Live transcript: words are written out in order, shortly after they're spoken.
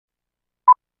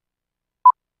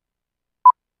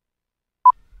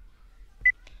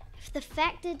the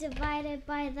factor divided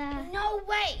by the... No,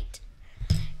 wait.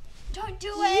 Don't do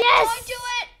it. Yes! Don't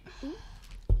do it.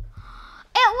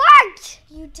 It worked!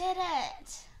 You did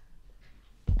it.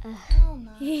 Ugh. Oh,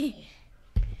 no.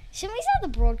 Shouldn't we start the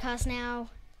broadcast now?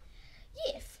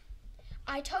 Yes.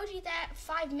 I told you that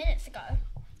 5 minutes ago.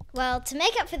 Well, to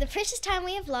make up for the precious time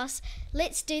we have lost,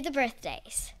 let's do the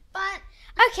birthdays. But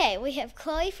Okay, we have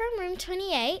Chloe from room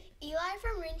 28 Eli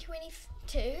from room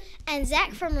 22. and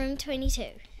Zach from room 22.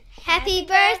 Happy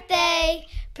birthday!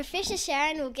 Professor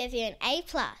Sharon will give you an A+.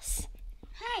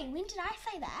 Hey, when did I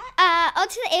say that? On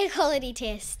to the air quality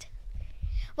test.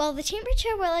 Well, the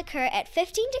temperature will occur at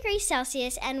 15 degrees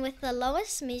Celsius and with the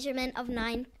lowest measurement of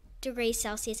 9 degrees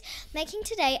Celsius, making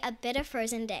today a bitter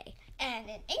frozen day. And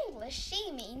in English,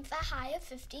 she means a high of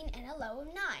 15 and a low of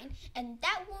 9. And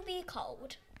that will be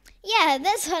cold. Yeah,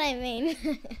 that's what I mean.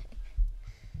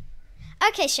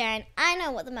 Okay, Sharon, I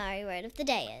know what the Maori word of the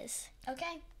day is.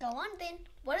 Okay, go on then.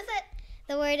 What is it?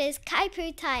 The word is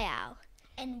kaipu taiao.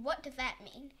 And what does that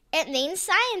mean? It means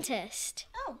scientist.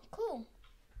 Oh, cool.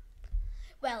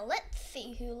 Well, let's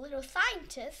see who little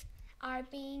scientists are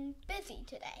being busy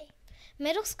today.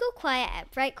 Middle school choir at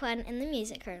break 1 in the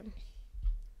music room.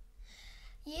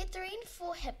 Year 3 and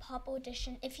 4 hip-hop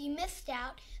audition. If you missed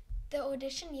out the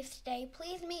audition yesterday,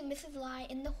 please meet Mrs. Lai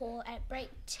in the hall at break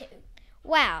 2.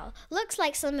 Wow, looks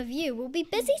like some of you will be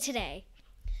busy today.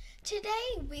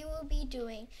 Today we will be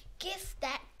doing Guess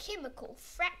That Chemical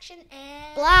Fraction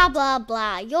and... Blah, blah,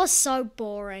 blah. You're so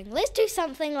boring. Let's do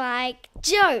something like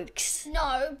jokes.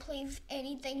 No, please,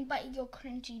 anything but your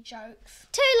cringy jokes.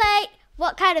 Too late.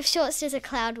 What kind of shorts does a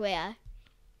cloud wear?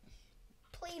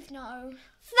 Please, no.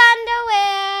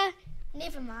 Thunderwear.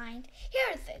 Never mind.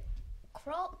 Here is a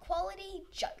quality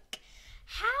joke.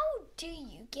 How do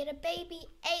you get a baby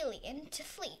alien to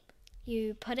sleep?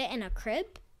 You put it in a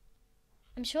crib?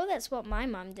 I'm sure that's what my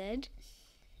mum did.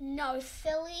 No,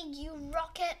 silly, you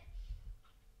rocket.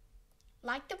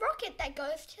 Like the rocket that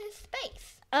goes to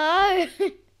space. Oh,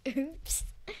 oops.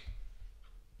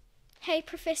 Hey,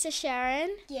 Professor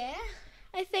Sharon. Yeah?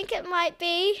 I think it might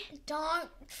be. Don't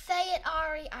say it,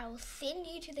 Ari. I will send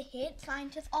you to the head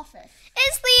scientist's office.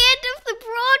 It's the end of the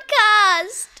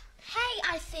broadcast. Hey,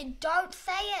 I said don't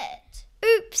say it.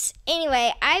 Oops.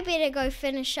 Anyway, I better go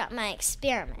finish up my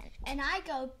experiment. And I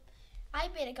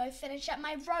better go finish up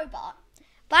my robot.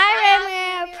 Bye,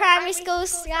 Romeo, primary school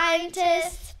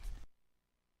scientist.